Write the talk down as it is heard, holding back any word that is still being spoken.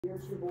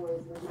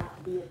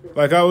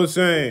Like I was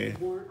saying,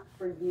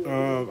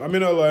 I'm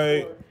in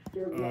LA.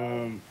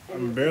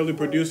 I'm barely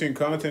producing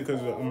content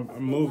because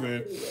I'm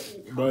moving,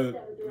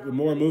 but the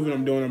more moving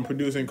I'm doing, I'm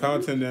producing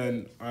content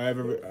than I've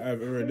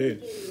ever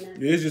did.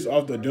 It's just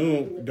off the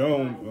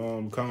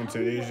dome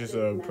content. It's just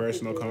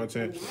personal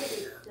content.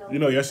 You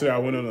know, yesterday I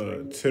went on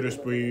a Twitter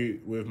spree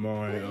with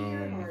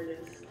my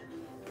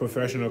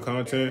professional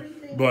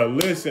content. But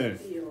listen,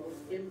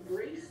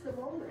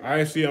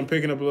 I'm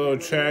picking up a little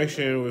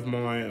traction with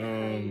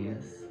my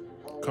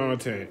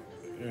content,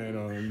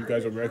 and you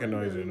guys are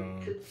recognizing.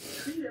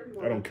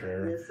 I don't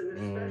care.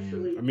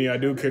 I mean, I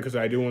do care because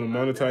I do want to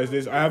monetize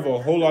this. I have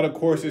a whole lot of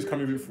courses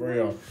coming for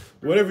y'all.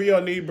 Whatever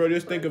y'all need, bro,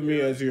 just think of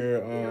me as your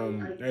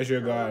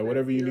guy.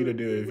 Whatever you need to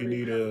do. If you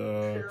need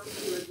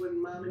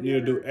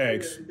to do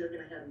X,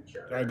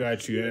 I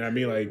got you. And I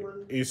mean, like,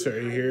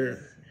 insert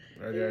here,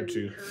 I got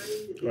you.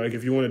 Like,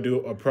 if you want to do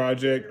a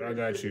project, I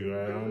got you.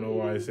 I don't know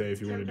why I say if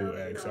you want to do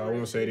X. I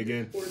won't say it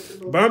again.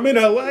 But I'm in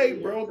LA,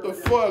 bro. What the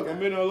fuck?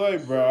 I'm in LA,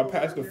 bro. I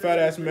passed the fat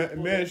ass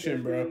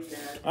mansion, bro.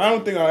 I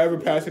don't think I'll ever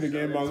pass it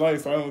again in my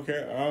life. I don't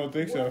care. I don't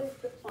think so.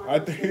 I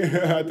think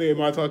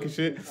am I talking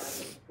shit?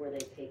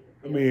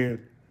 I mean,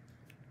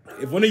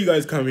 if one of you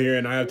guys come here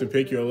and I have to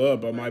pick you all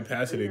up, I might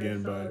pass it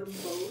again, but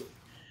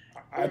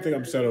I think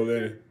I'm settled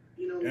in.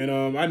 And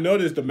I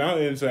noticed the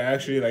mountains are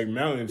actually like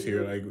mountains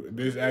here. Like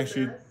there's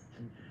actually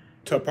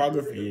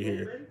topography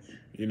here.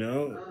 You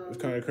know,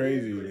 it's kind of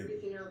crazy.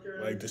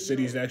 Like the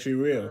city's actually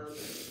real.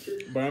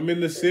 But I'm in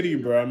the city,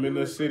 bro. I'm in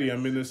the city.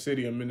 I'm in the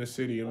city. I'm in the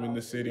city. I'm in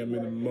the city. I'm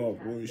in the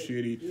motherfucking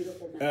shitty.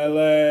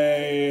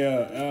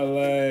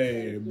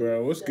 LA,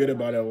 bro. What's good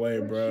about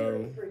LA,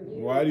 bro?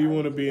 Why do you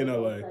want to be in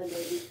LA?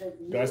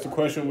 That's the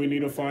question we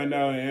need to find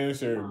out and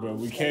answer. But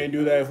we can't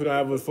do that if we don't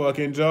have a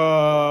fucking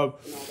job.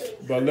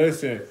 But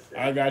listen,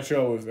 I got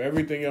y'all with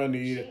everything y'all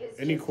need.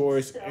 Any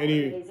course,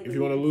 if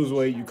you want to lose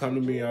weight, you come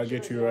to me. I'll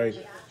get you right.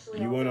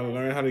 You want to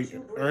learn how to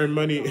earn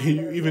money,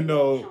 even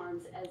though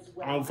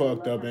I'm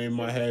fucked up in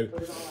my head,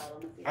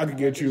 I could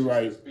get you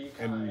right,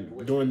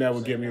 and doing that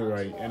would get me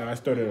right. And I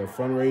started a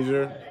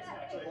fundraiser.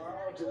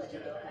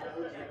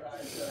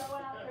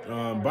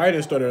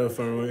 Biden started a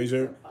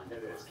fundraiser.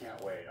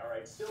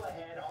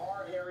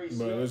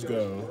 But let's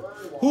go.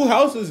 Who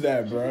house is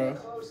that, bro?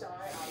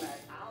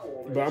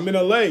 But I'm in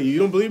LA. You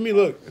don't believe me?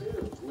 Look.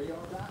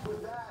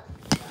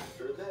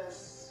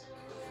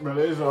 Bro,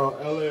 there's an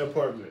LA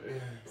apartment.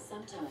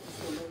 Sometimes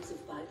the lows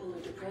of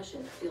bipolar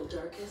depression feel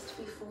darkest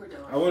before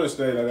dawn. I want to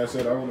stay, like I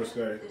said, I want to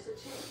stay. There's a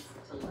chance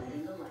to light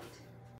in the light.